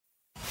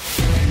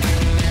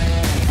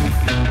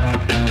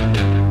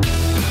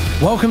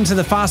Welcome to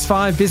the Fast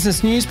 5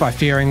 Business News by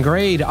Fear and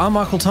Greed. I'm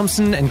Michael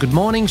Thompson and good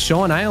morning,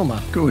 Sean Aylmer.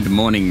 Good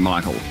morning,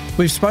 Michael.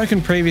 We've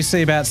spoken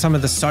previously about some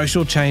of the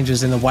social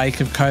changes in the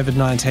wake of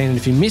COVID-19, and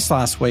if you missed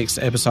last week's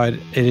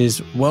episode, it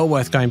is well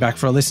worth going back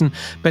for a listen.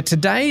 But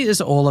today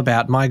is all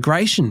about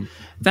migration.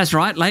 That's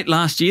right. Late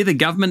last year, the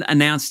government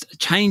announced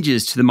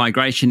changes to the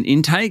migration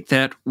intake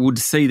that would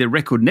see the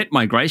record net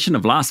migration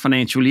of last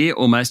financial year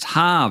almost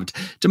halved.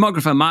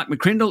 Demographer Mark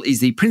McCrindle is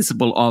the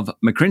principal of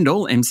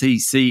McCrindle,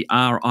 MCCRINDLE,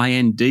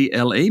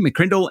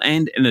 McCrindle,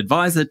 and an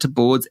advisor to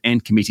boards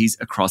and committees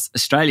across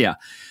Australia.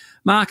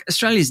 Mark,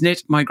 Australia's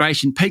net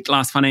migration peaked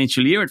last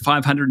financial year at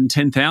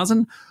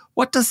 510,000.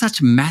 What does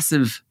such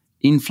massive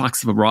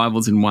influx of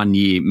arrivals in 1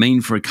 year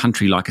mean for a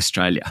country like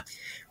Australia?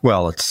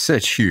 Well,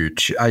 it's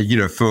huge.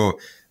 For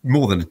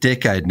more than a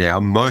decade now,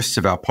 most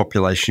of our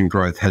population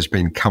growth has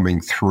been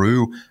coming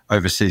through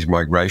overseas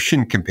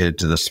migration compared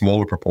to the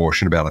smaller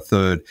proportion, about a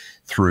third,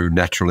 through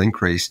natural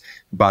increase.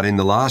 But in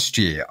the last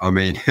year,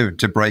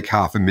 to break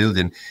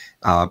 500,000,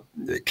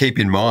 keep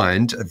in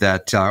mind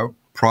that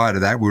prior to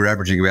that, we were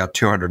averaging about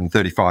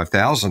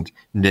 235,000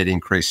 net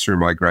increase through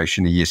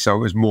migration a year. So it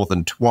was more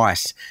than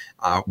twice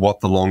what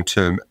the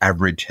long-term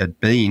average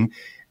had been.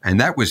 And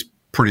that was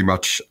pretty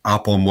much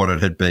up on what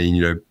it had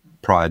been,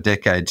 prior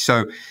decade.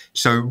 So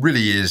it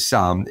really is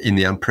in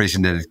the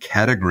unprecedented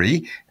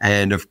category.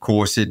 And of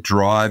course, it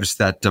drives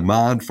that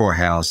demand for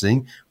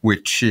housing,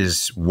 which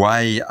is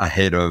way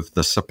ahead of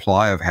the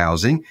supply of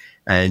housing.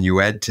 And you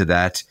add to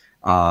that,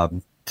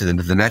 to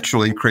the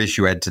natural increase,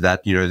 you add to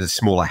that, the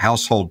smaller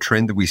household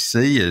trend that we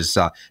see as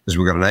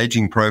we've got an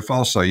aging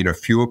profile, so,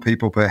 fewer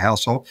people per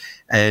household.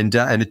 And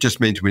it just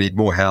means we need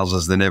more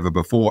houses than ever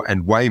before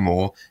and way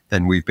more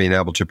than we've been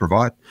able to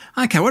provide.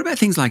 Okay, what about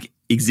things like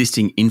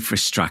existing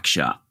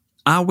infrastructure?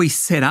 Are we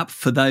set up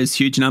for those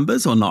huge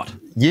numbers or not?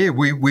 Yeah,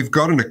 we've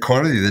got an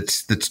economy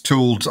that's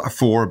tooled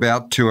for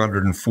about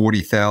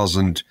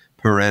 240,000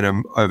 per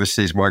annum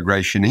overseas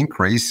migration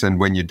increase. And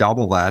when you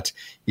double that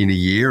in a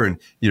year and,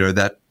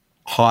 that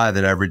higher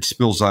than average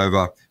spills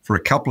over for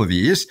a couple of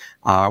years,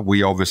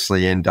 we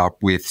obviously end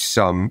up with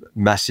some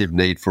massive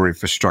need for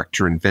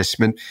infrastructure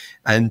investment.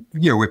 And,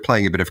 we're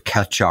playing a bit of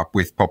catch up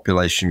with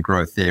population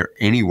growth there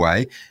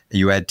anyway.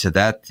 You add to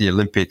that the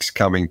Olympics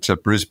coming to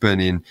Brisbane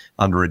in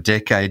under a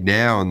decade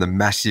now and the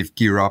massive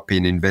gear up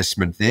in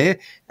investment there.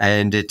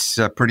 And it's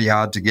pretty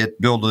hard to get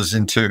builders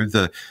into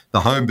the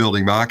home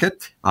building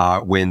market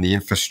when the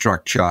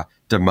infrastructure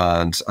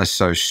demands are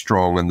so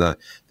strong, and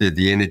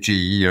the energy,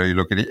 you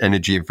look at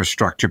energy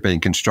infrastructure being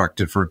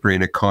constructed for a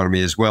green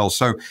economy as well.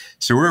 So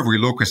wherever we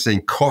look, we're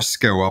seeing costs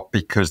go up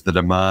because the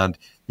demand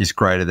is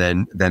greater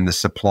than the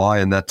supply,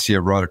 and that's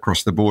right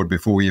across the board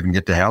before we even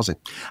get to housing.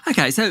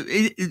 Okay, so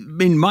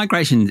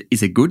migration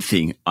is a good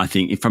thing, I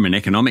think, from an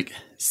economic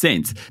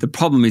sense. The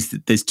problem is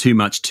that there's too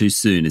much too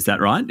soon. Is that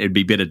right? It'd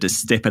be better to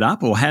step it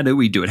up, or how do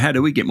we do it? How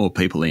do we get more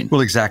people in?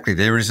 Well, exactly.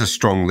 There is a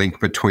strong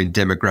link between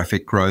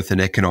demographic growth and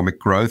economic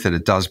growth, and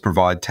it does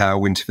provide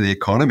tailwinds for the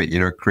economy.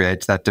 It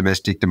creates that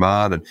domestic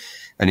demand and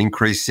an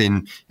increase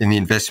in the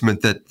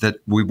investment that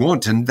we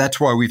want. And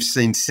that's why we've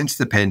seen since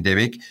the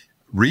pandemic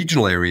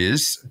regional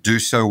areas do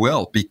so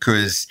well,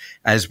 because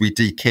as we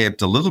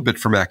decamped a little bit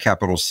from our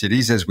capital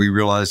cities, as we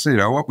realised, we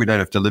don't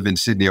have to live in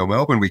Sydney or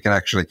Melbourne, we can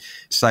actually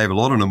save a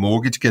lot on a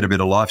mortgage, get a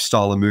bit of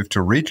lifestyle and move to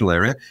a regional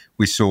area.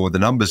 We saw the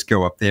numbers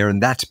go up there,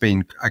 and that's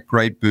been a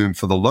great boom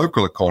for the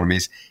local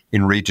economies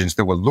in regions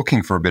that were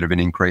looking for a bit of an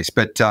increase.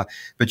 But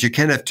you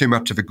can have too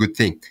much of a good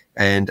thing.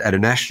 And at a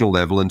national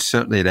level, and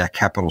certainly at our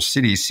capital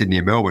cities, Sydney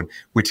and Melbourne,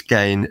 which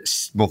gain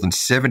more than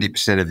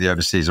 70% of the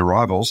overseas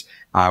arrivals,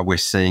 we're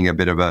seeing a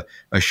bit of a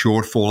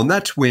shortfall. And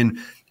that's when,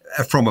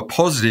 from a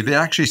positive, it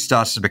actually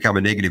starts to become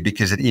a negative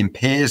because it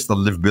impairs the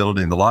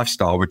livability and the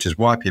lifestyle, which is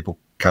why people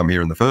come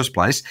here in the first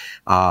place,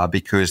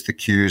 because the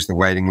queues, the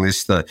waiting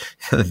lists, the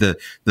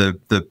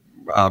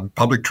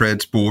public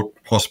transport,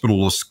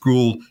 hospital or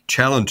school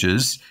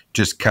challenges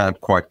just can't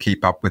quite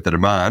keep up with the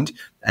demand.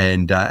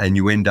 And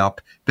you end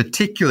up,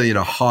 particularly in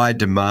a high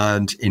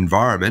demand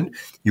environment,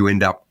 you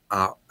end up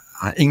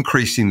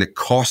increasing the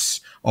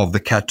costs of the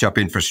catch-up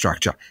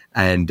infrastructure.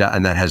 And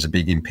that has a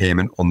big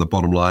impairment on the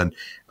bottom line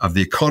of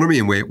the economy.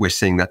 And we're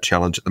seeing that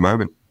challenge at the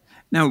moment.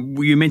 Now,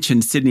 you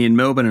mentioned Sydney and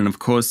Melbourne, and of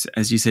course,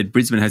 as you said,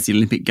 Brisbane has the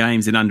Olympic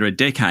Games in under a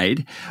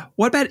decade.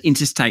 What about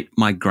interstate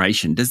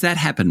migration? Does that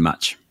happen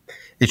much?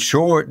 It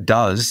sure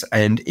does,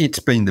 and it's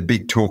been the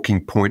big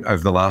talking point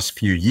over the last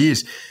few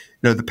years.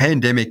 The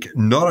pandemic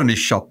not only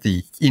shut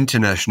the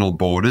international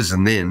borders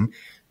and then,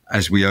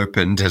 as we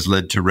opened, has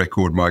led to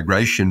record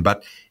migration,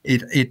 but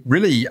it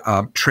really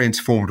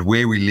transformed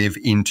where we live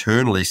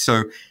internally.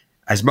 So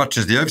as much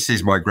as the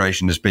overseas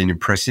migration has been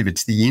impressive,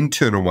 it's the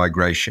internal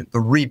migration, the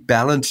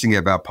rebalancing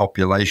of our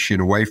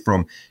population away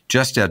from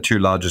just our two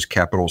largest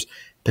capitals,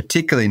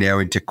 particularly now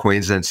into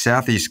Queensland,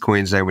 southeast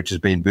Queensland, which has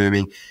been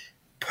booming,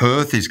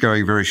 Perth is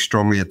going very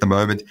strongly at the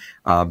moment.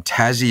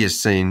 Tassie has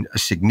seen a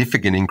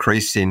significant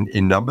increase in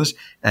numbers,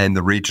 and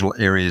the regional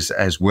areas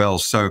as well.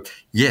 So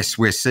yes,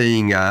 we're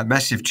seeing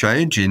massive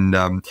change in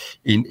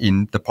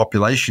the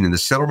population, in the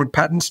settlement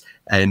patterns,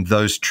 and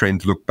those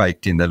trends look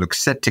baked in. They look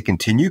set to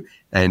continue,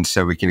 and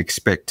so we can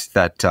expect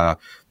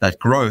that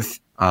growth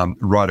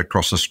right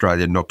across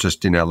Australia, not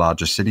just in our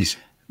larger cities.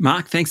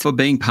 Mark, thanks for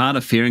being part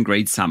of Fear and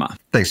Greed Summer.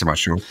 Thanks so much,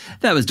 Sean.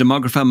 That was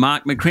demographer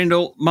Mark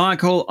McCrindle.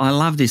 Michael, I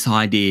love this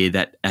idea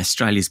that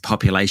Australia's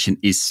population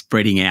is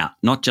spreading out,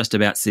 not just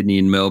about Sydney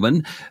and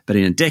Melbourne, but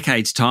in a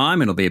decade's time,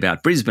 it'll be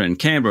about Brisbane and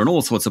Canberra and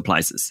all sorts of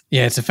places.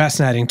 Yeah, it's a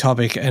fascinating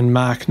topic, and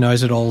Mark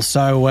knows it all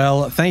so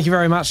well. Thank you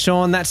very much,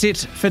 Sean. That's it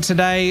for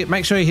today.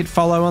 Make sure you hit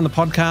follow on the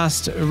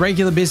podcast.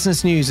 Regular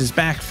Business News is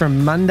back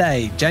from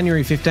Monday,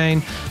 January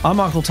 15. I'm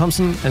Michael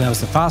Thompson, and that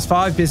was the Fast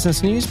 5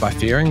 Business News by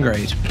Fear and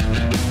Greed.